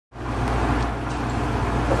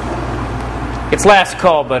It's last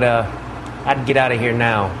call, but I'd get out of here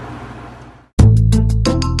now.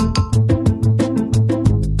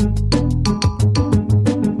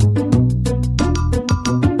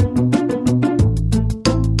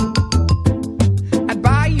 I'd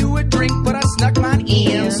buy you a drink, but I snuck mine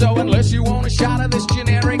in. So unless you want a shot of this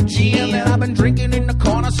generic gin that I've been drinking in the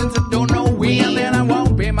corner since I don't know when, then I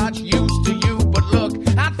won't be much use to you. But look,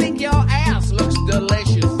 I think your ass looks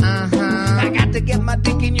delicious. I got to get my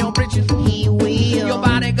dick in your britches. He will. Your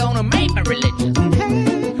body gonna make me religious.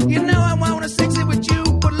 You know I wanna sex it with you,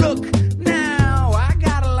 but look, now I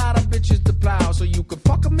got a lot of bitches to plow, so you can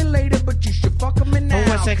fuck me later, but you should fuck me now.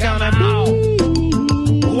 What's it gonna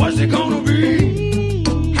be? What's it gonna be?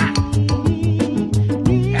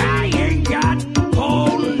 I ain't got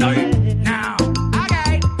all night now.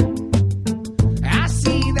 Okay. I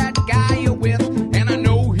see that guy you're with, and I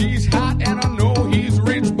know he's hot, and I know he's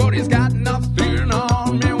rich, but he's got nothing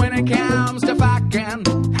on me when it comes to fucking.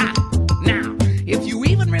 Now, if you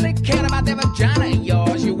even really cared about that vagina of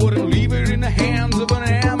yours, you wouldn't leave it in the hands of an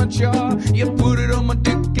amateur. You put it on my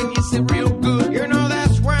dick and you sit real good. You know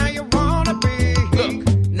that's where you wanna be.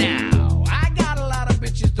 Look, now, I got a lot of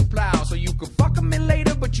bitches to plow, so you can fuck me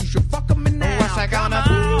later, but you should fuck me now. What's that gonna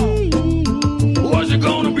be? What's it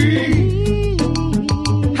gonna be?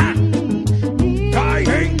 Ha! I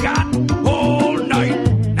ain't got all night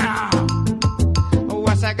now.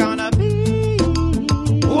 What's that gonna be?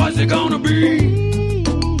 What's it gonna be?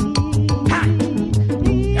 Ha!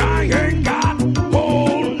 I ain't got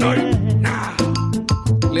all night now.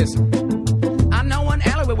 Listen, I know an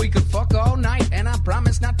alley where we could fuck all night, and I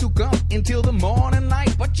promise not to come until the morning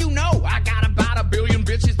light. But you know I got about 1 billion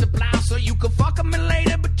bitches to plow, so you can fuck me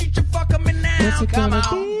later, but you should fuck me now. What's it Come gonna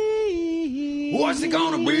on. be? What's it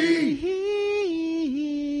gonna be?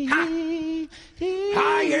 Ha!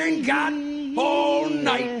 I ain't got all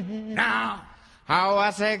night now. Oh,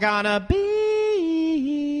 what's it gonna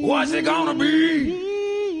be? What's it gonna be?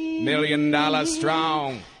 $1 million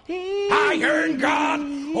strong. I ain't got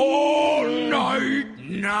all night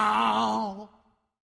now.